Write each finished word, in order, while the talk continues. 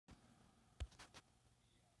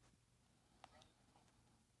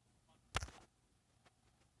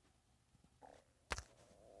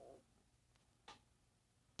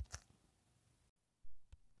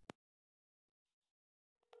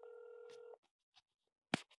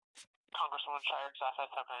Congresswoman Shire's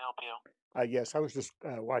office. How can I help you? Yes, I was just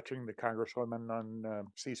watching the Congresswoman on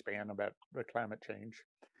C-SPAN about the climate change,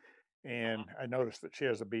 and Mm-hmm. I noticed that she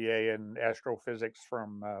has a BA in astrophysics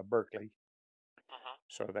from Berkeley, Mm-hmm.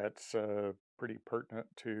 so that's pretty pertinent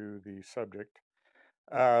to the subject.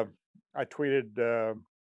 Uh, I tweeted a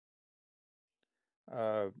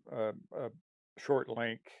short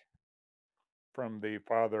link from the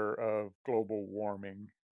father of global warming,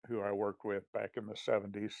 who I worked with back in the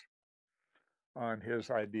 70s, on his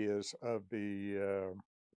ideas of the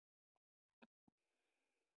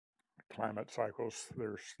climate cycles.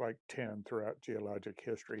 There's like 10 throughout geologic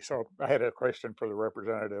history. So I had a question for the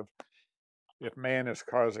representative. If man is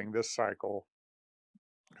causing this cycle,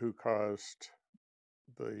 who caused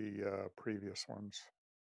the previous ones?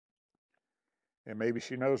 And maybe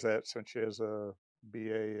she knows that since she has a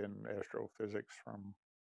BA in astrophysics from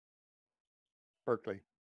Berkeley.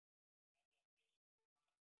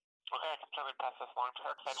 Okay, I can certainly pass this along to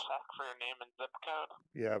her. Can I just ask for your name and zip code?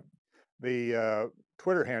 Yeah, the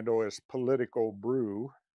Twitter handle is Political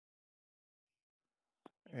Brew,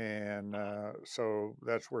 and so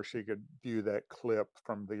that's where she could view that clip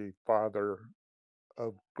from the father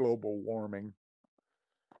of global warming.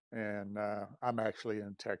 And I'm actually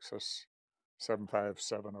in Texas,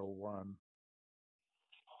 75701.